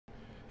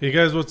Hey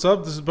guys, what's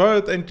up? This is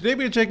Bharat and today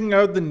we're checking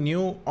out the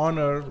new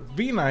Honor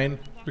V9.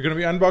 We're going to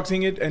be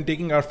unboxing it and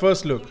taking our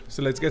first look.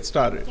 So let's get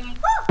started.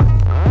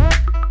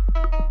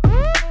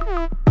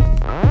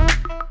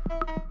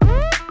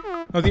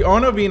 Now the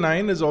Honor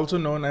V9 is also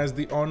known as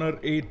the Honor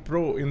 8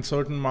 Pro in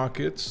certain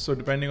markets. So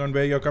depending on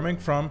where you're coming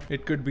from,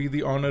 it could be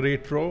the Honor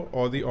 8 Pro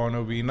or the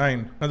Honor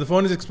V9. Now the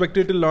phone is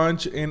expected to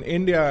launch in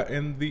India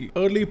in the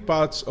early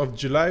parts of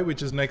July,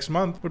 which is next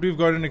month. But we've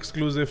got an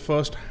exclusive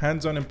first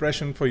hands-on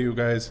impression for you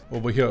guys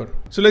over here.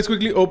 So let's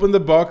quickly open the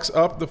box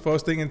up. The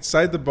first thing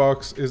inside the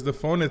box is the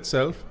phone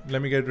itself.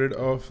 Let me get rid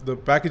of the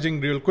packaging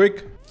real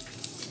quick.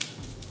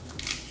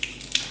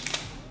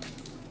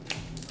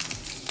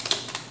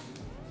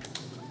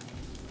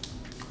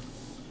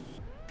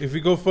 If we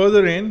go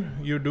further in,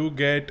 you do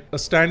get a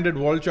standard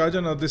wall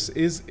charger. Now this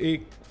is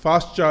a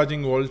fast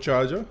charging wall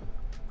charger,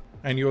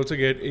 and you also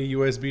get a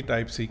USB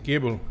Type-C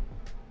cable.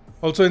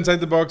 Also inside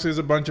the box is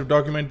a bunch of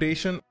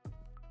documentation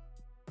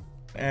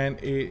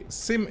and a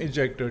SIM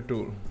ejector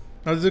tool.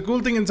 Now there's a cool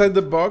thing inside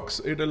the box.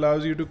 It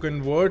allows you to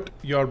convert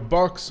your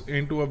box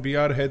into a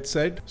VR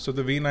headset. So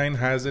the V9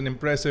 has an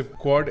impressive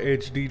Quad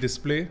HD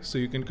display. So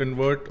you can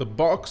convert the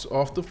box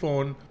of the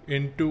phone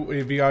into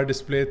a VR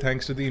display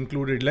thanks to the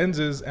included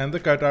lenses and the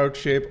cutout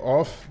shape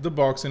of the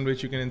box, in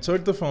which you can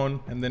insert the phone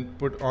and then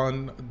put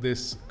on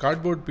this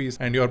cardboard piece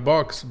and your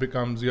box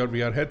becomes your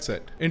VR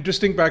headset.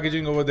 Interesting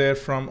packaging over there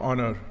from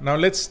Honor. Now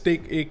let's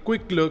take a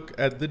quick look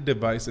at the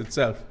device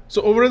itself.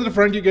 So over at the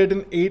front you get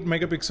an 8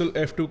 megapixel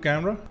f2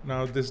 camera.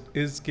 Now this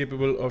is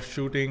capable of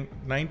shooting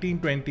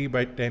 1920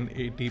 by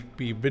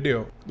 1080p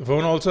video. The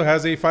phone also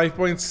has a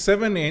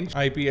 5.7 inch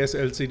IPS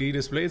LCD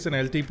display. It's an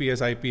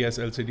LTPS IPS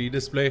LCD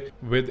display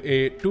with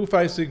a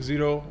 2560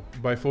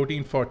 by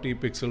 1440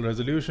 pixel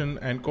resolution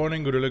and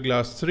Corning Gorilla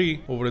Glass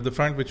 3 over at the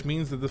front, which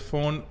means that the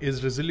phone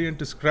is resilient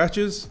to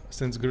scratches,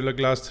 since Gorilla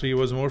Glass 3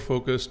 was more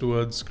focused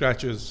towards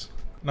scratches.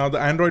 Now the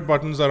Android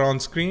buttons are on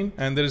screen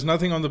and there is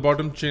nothing on the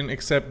bottom chin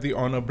except the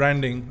Honor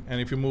branding.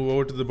 And if you move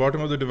over to the bottom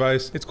of the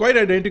device, it's quite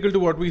identical to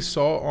what we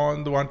saw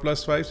on the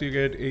OnePlus 5. So you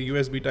get a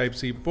USB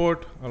Type-C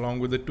port along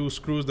with the two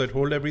screws that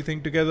hold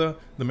everything together,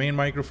 the main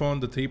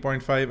microphone, the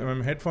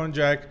 3.5mm headphone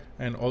jack,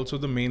 and also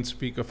the main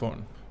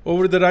speakerphone.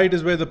 Over to the right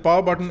is where the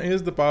power button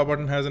is. The power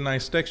button has a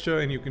nice texture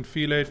and you can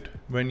feel it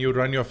when you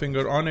run your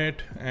finger on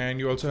it. And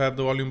you also have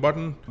the volume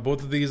button.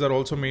 Both of these are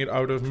also made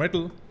out of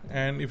metal.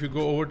 And if you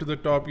go over to the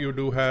top, you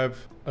do have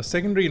a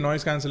secondary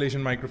noise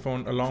cancellation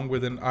microphone along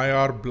with an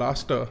IR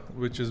blaster,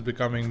 which is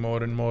becoming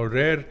more and more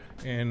rare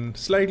in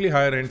slightly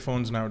higher end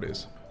phones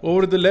nowadays.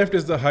 Over to the left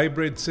is the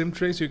hybrid SIM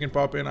tray, so you can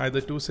pop in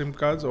either 2 SIM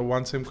cards or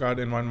 1 SIM card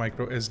and 1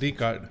 micro SD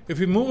card. If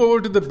we move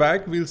over to the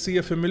back, we'll see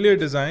a familiar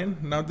design.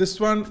 Now this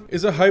one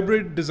is a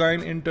hybrid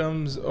design in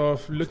terms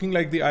of looking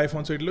like the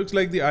iPhone. So it looks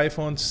like the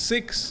iPhone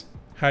 6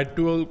 had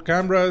dual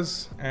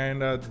cameras,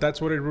 and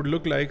that's what it would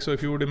look like. So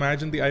if you would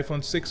imagine the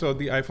iPhone 6 or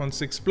the iPhone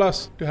 6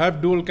 Plus to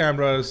have dual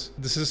cameras,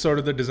 this is sort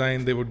of the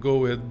design they would go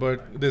with.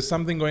 But there's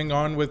something going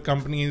on with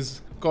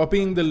companies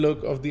copying the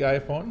look of the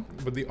iPhone,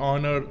 but the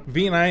Honor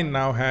V9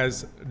 now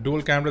has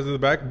dual cameras at the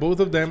back. Both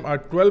of them are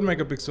 12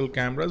 megapixel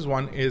cameras.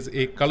 One is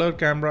a color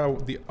camera,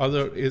 the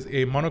other is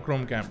a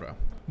monochrome camera.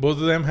 Both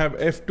of them have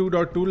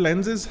f2.2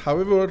 lenses.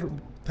 However,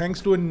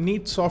 thanks to a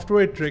neat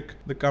software trick,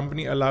 the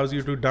company allows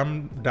you to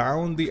dumb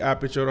down the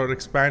aperture or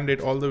expand it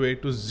all the way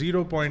to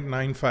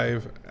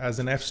 0.95 as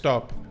an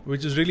f-stop,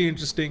 which is really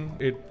interesting.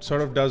 It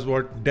sort of does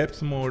what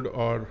depth mode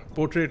or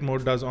portrait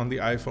mode does on the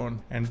iPhone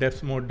and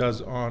depth mode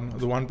does on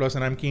the OnePlus,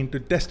 and I'm keen to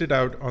test it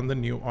out on the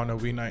new Honor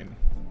V9.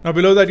 Now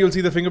below that you'll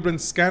see the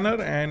fingerprint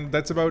scanner, and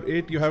that's about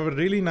it. You have a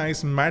really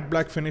nice matte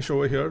black finish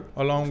over here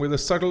along with a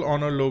subtle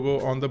Honor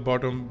logo on the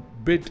bottom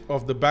bit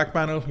of the back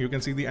panel. You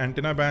can see the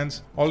antenna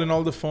bands. All in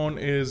all, the phone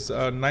is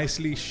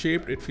nicely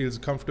shaped. It feels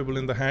comfortable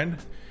in the hand.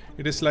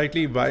 It is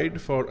slightly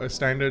wide for a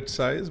standard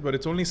size, but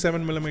it's only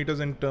 7 millimeters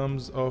in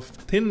terms of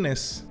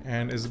thinness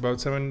and is about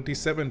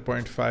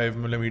 77.5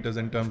 millimeters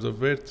in terms of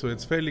width, so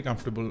it's fairly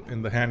comfortable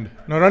in the hand.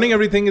 Now running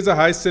everything is a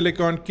high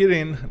silicon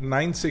Kirin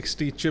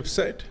 960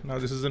 chipset. Now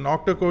this is an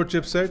octa-core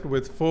chipset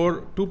with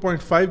 4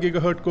 2.5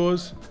 gigahertz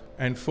cores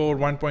and 4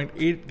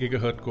 1.8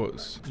 gigahertz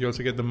cores. You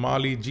also get the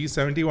Mali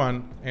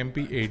G71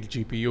 MP8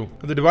 GPU.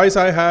 The device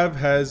I have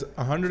has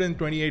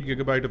 128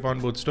 gigabyte of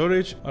onboard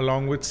storage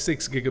along with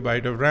 6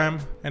 gigabyte of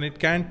RAM, and it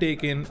can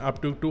take in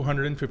up to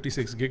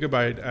 256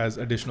 gigabyte as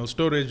additional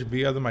storage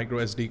via the micro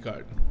SD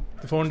card.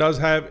 The phone does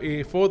have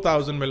a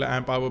 4000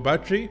 mAh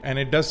battery, and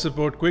it does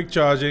support quick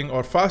charging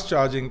or fast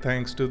charging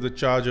thanks to the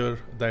charger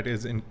that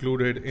is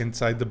included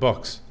inside the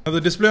box. Now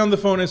the display on the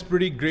phone is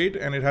pretty great,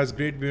 and it has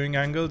great viewing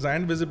angles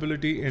and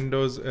visibility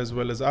indoors as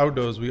well as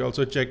outdoors. We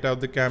also checked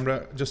out the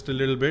camera just a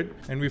little bit,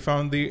 and we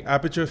found the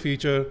aperture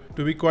feature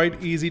to be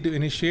quite easy to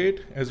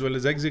initiate as well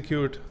as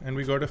execute, and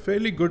we got a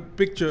fairly good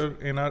picture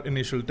in our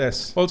initial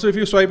tests. Also, if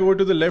you swipe over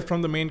to the left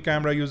from the main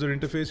camera user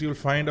interface, you'll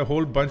find a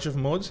whole bunch of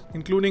modes,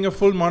 including a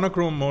full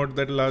monochrome mode mode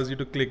that allows you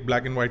to click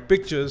black and white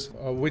pictures,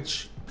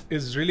 which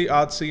is really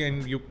artsy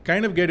and you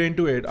kind of get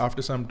into it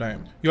after some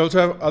time. You also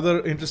have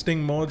other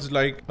interesting modes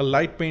like a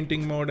light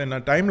painting mode and a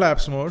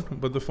time-lapse mode,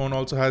 but the phone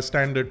also has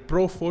standard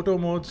Pro photo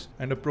modes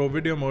and a Pro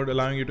video mode,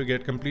 allowing you to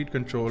get complete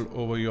control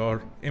over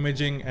your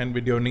imaging and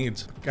video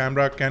needs. The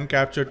camera can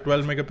capture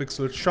 12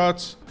 megapixel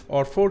shots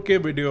or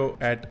 4K video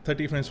at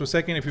 30 frames per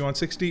second. If you want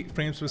 60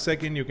 frames per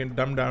second, you can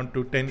dumb down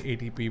to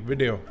 1080p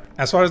video.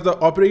 As far as the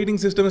operating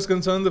system is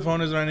concerned, the phone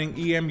is running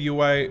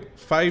EMUI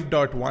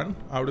 5.1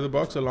 out of the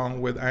box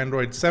along with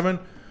Android 7,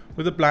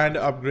 with a planned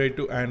upgrade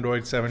to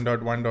Android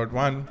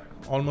 7.1.1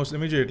 almost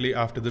immediately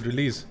after the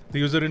release. The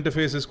user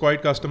interface is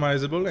quite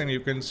customizable and you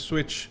can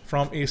switch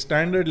from a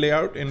standard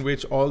layout in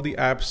which all the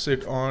apps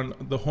sit on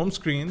the home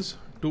screens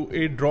to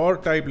a drawer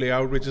type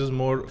layout which is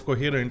more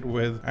coherent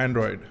with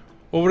Android.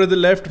 Over at the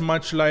left,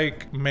 much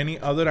like many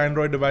other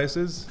Android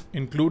devices,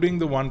 including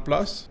the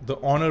OnePlus, the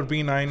Honor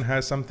V9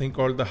 has something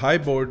called the Hi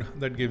board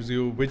that gives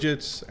you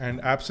widgets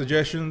and app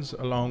suggestions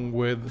along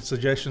with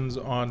suggestions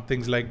on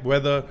things like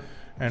weather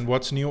and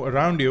what's new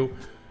around you.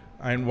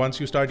 And once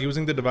you start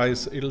using the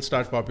device, it'll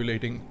start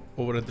populating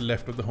over at the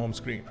left of the home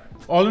screen.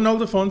 All in all,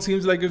 the phone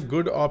seems like a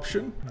good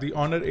option. The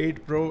Honor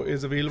 8 Pro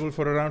is available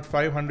for around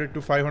 $500 to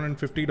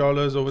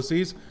 $550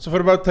 overseas. So for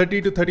about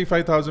 30 to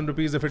 35,000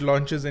 rupees if it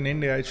launches in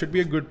India, it should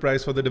be a good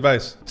price for the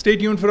device. Stay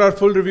tuned for our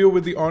full review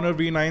with the Honor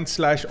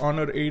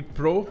V9/Honor 8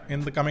 Pro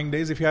in the coming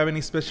days. If you have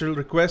any special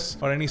requests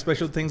or any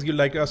special things you'd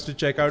like us to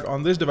check out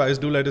on this device,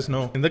 do let us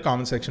know in the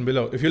comment section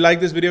below. If you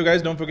like this video,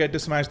 guys, don't forget to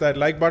smash that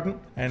like button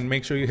and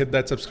make sure you hit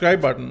that subscribe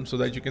button so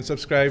that you can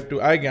subscribe to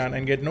iGyaan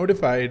and get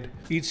notified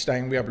each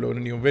time we upload a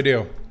new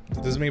video.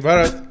 This is me,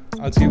 Bharat.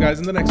 I'll see you guys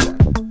in the next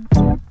one.